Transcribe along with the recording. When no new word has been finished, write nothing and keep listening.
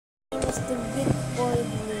Mr. Good Boy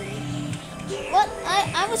Blue. What?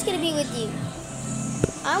 I was gonna be with you.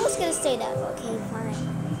 I was gonna say that. Okay, fine.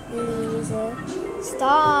 Loser.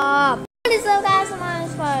 Stop. What is up, guys? My name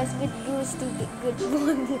is Faris with Good Stupid Good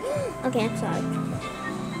Boy Blue. Okay, I'm sorry.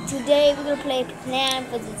 Today we're gonna play Plan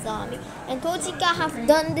for the Zombie. And Kojika have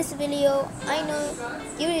done this video. I know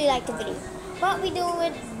you really like the video. But we do it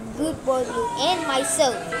with Good Boy Blue and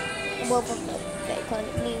myself. Both of them. Call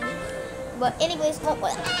it Blue. But anyways,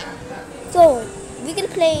 so we can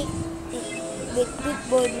play with Good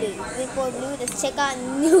Boy Blue. Good Boy Blue, let's check out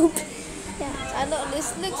noob. Yeah, I know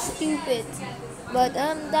this looks stupid. But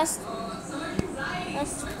that's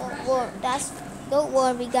don't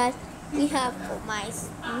worry guys. We have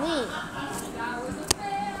me.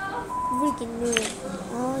 Freaking noob.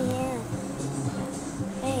 Oh yeah.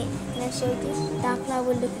 Hey, can I show you? Dark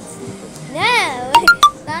Flower looking stupid. No!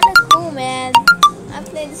 That looks cool, man. I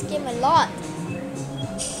play this game a lot.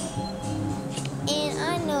 And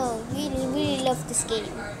I know, really love this game.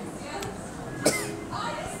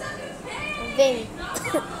 Very.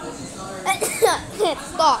 Let's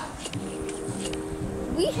start.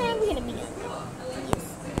 We're gonna be. Yes.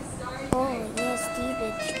 Oh, yeah,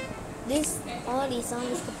 stupid. All these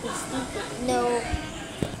zombies could be stupid. No.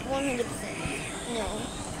 100%. No.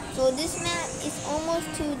 So this map is almost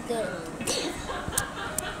to the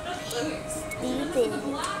stupid.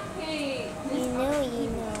 You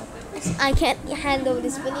know. I can't handle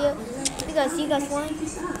this video because you guys want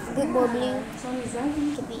Good Boy Blue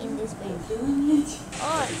to be in this video.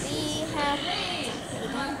 Alright, we have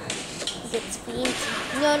get speed.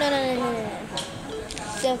 No.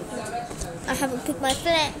 So I haven't picked my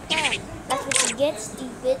flag. That's what you get,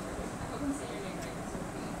 stupid.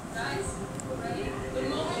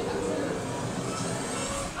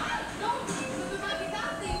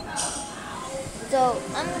 So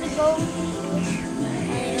I'm gonna go.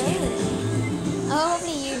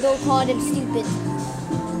 Hopefully you don't call them stupid.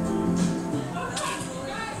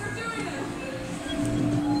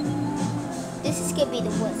 This is gonna be the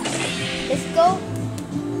worst. Let's go.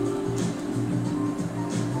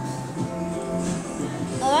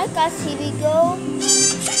 Alright guys, here we go.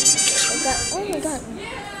 Oh my god.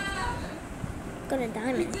 Got a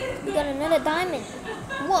diamond. We got another diamond.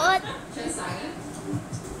 What?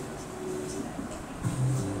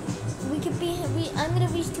 I'm gonna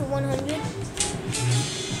reach to 100.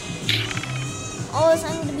 Or else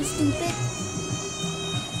I'm gonna be stupid.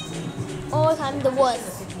 Or else I'm the worst.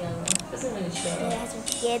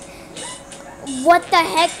 What the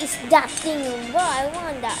heck is that thing? Bro, I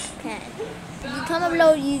want that pen. You comment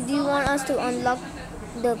below. Do you want us to unlock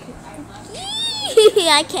the?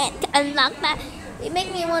 I can't unlock that. It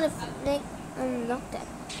makes me want to unlock that.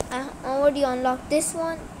 I already unlocked this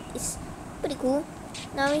one. It's pretty cool.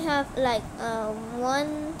 Now we have like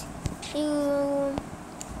 1, 2,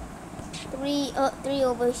 3, 3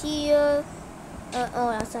 over here. Oh,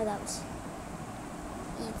 outside that was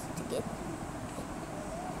easy to get.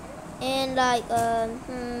 And like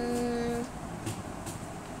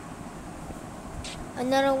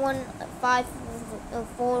another one, 5,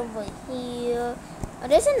 4 over here. Oh,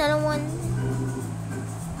 there's another one.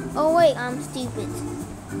 Oh wait, I'm stupid.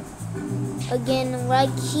 Again, right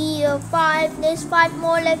here, 5. There's 5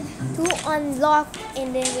 more left to unlock,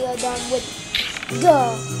 and then we are done with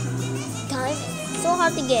the diamond. So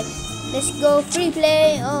hard to get. Let's go free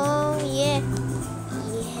play. Oh yeah,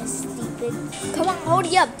 yes, stupid. Come on, hold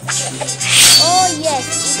it up. Oh yes,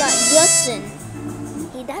 we got Justin.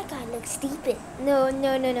 Hey, that guy looks stupid. No.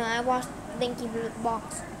 I watched Linky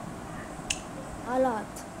Box a lot,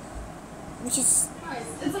 which is.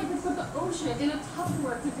 It's like they put the ocean in a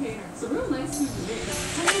Tupperware container. It's a real nice thing to do.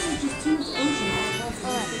 Sometimes there's just too much ocean.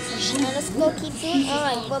 Alright, now let's go keep doing.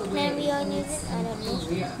 Alright, what plan we are using? I don't know.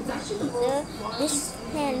 This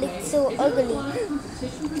plan looks so ugly.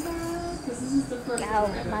 Ow,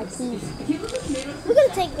 my teeth. We're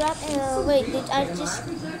gonna take grab. Wait,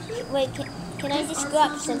 can I just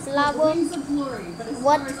grab some flour?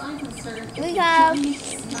 What? We have.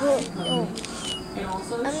 Oh. I'm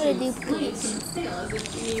gonna do please.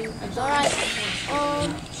 Alright.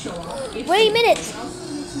 Wait a minute.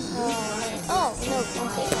 Oh no.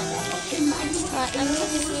 Okay. Alright, I'm gonna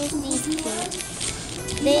just use these two.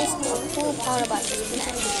 There's the cool part about this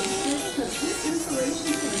plan.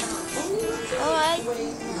 Alright.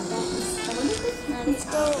 Now let's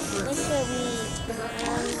go. Let's go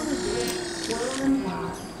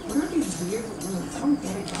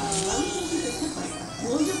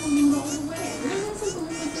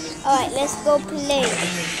Alright, let's go play.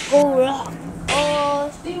 Go rock.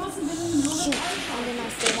 Oh, shoot. And then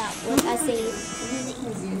I'll say that What I say this.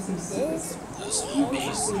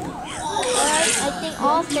 Alright, I think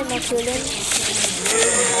all of them are children.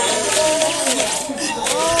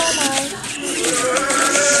 Oh my.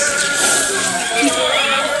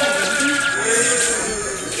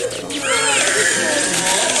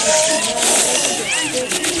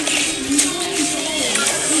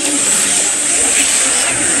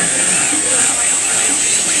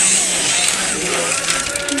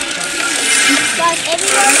 Guys,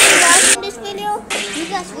 everyone who's watching this video, you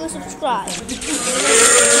guys will subscribe.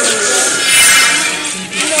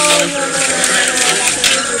 No.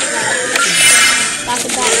 That's a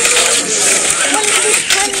bad. What is this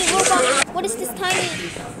tiny robot? What is this tiny?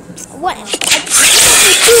 What?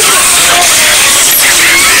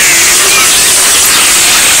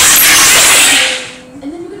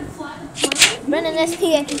 Brennan, let's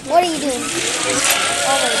hear. What are you doing?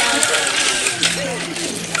 Oh my god.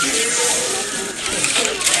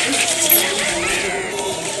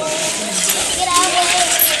 Get out of my way.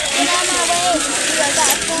 Dude, I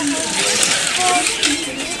got 4.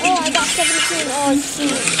 Oh, I got 17. Oh,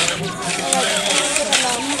 shoot. Alright, get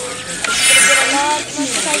along. Get along as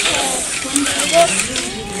much as I can.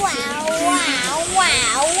 Wow.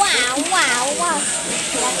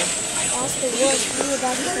 That's the worst view.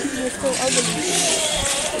 That's because you're so ugly.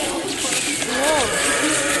 No.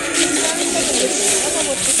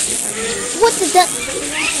 What is that?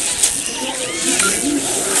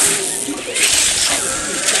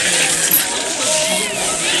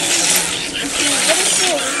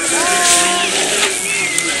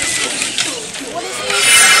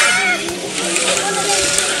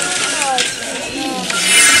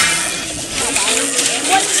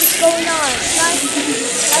 Going on, guys,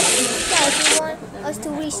 we want us to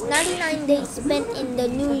reach 99 days spent in the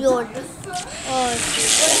New York. Oh,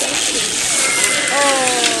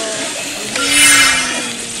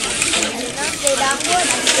 I did not say that word.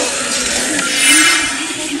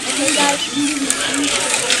 Okay, guys,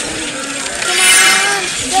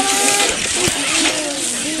 come on.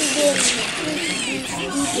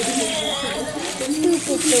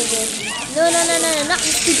 Stupid. No, not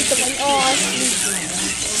the stupid one. Oh, sleep.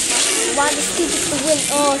 Why the stupid to win?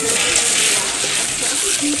 Oh,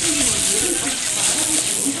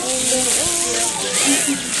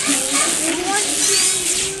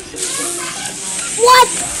 what?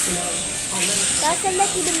 That's a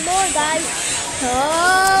lucky even more, guys.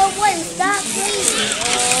 Oh, what is that, please?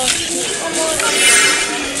 Oh, come on.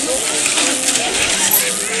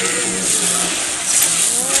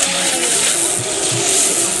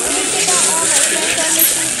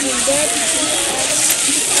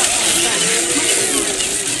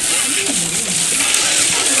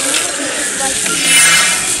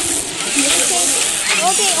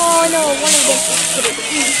 Okay, oh no, one of them is good.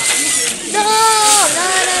 No.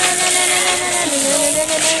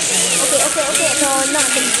 Okay, no, not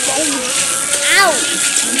the phone. Ow!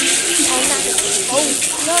 Oh,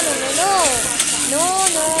 not the phone. No.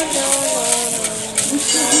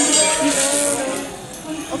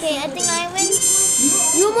 Okay, I think I win.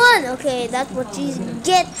 You won! Okay, that's what you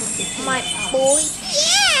get, my boy.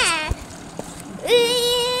 Yeah!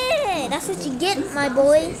 That's what you get, my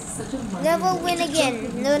boy. Never win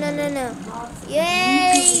again. No.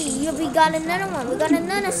 Yay! We got another one. We got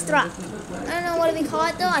another strap. I don't know what we call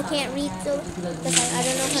it though. I can't read though. Because I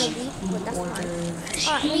don't know how to read, but that's fine.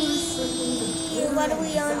 Alright, what do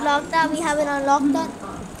we unlock that? We haven't unlocked that.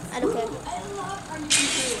 I don't care.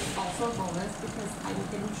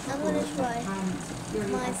 I'm gonna try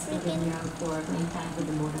my freaking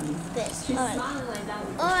best.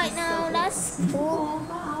 Alright, now that's cool.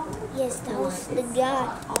 Yes, that was the guy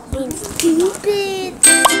being stupid.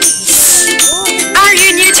 Are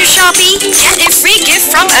you new to Shopee? Get a free gift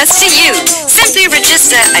from us to you. Simply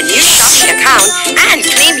register a new Shopee account and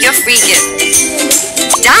claim your free gift.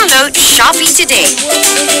 Download Shopee today.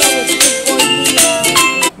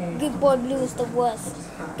 Good Boy Blue is the worst.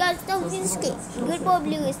 Guys, don't be scared. Good Boy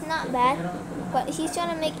Blue is not bad, but he's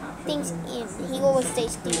trying to make things in. He always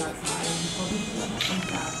stays stupid.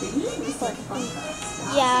 But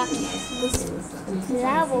yeah, this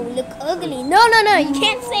flower will look ugly. No, you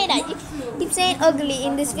can't say that. You keep saying ugly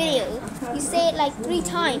in this video. You say it like 3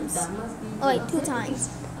 times. Oh wait, 2 times.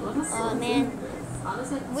 Oh man.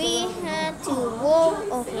 We had to walk.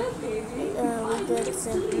 Okay. We got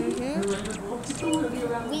some.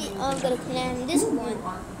 We are gonna plan this one.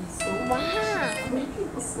 Wow.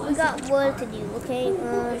 We got work to do. Okay.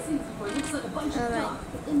 Alright.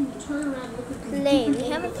 Play. We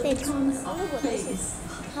haven't played this one. I don't know what this is.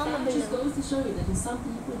 How am I That just balloon? goes to show you that to some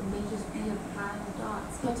people it may just be a pile of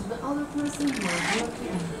dots, but to the other person, you're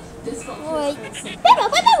working. This culture Wait. is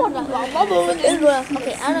called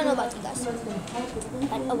Okay, I don't know about you guys.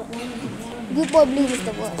 Good boy blue is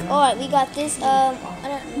the word. Alright, we got this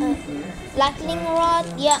lightning rod.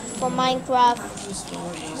 Yeah, for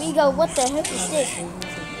Minecraft. We go, what the heck is this?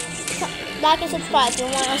 Like and subscribe if you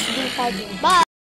want us to do part 2. Bye.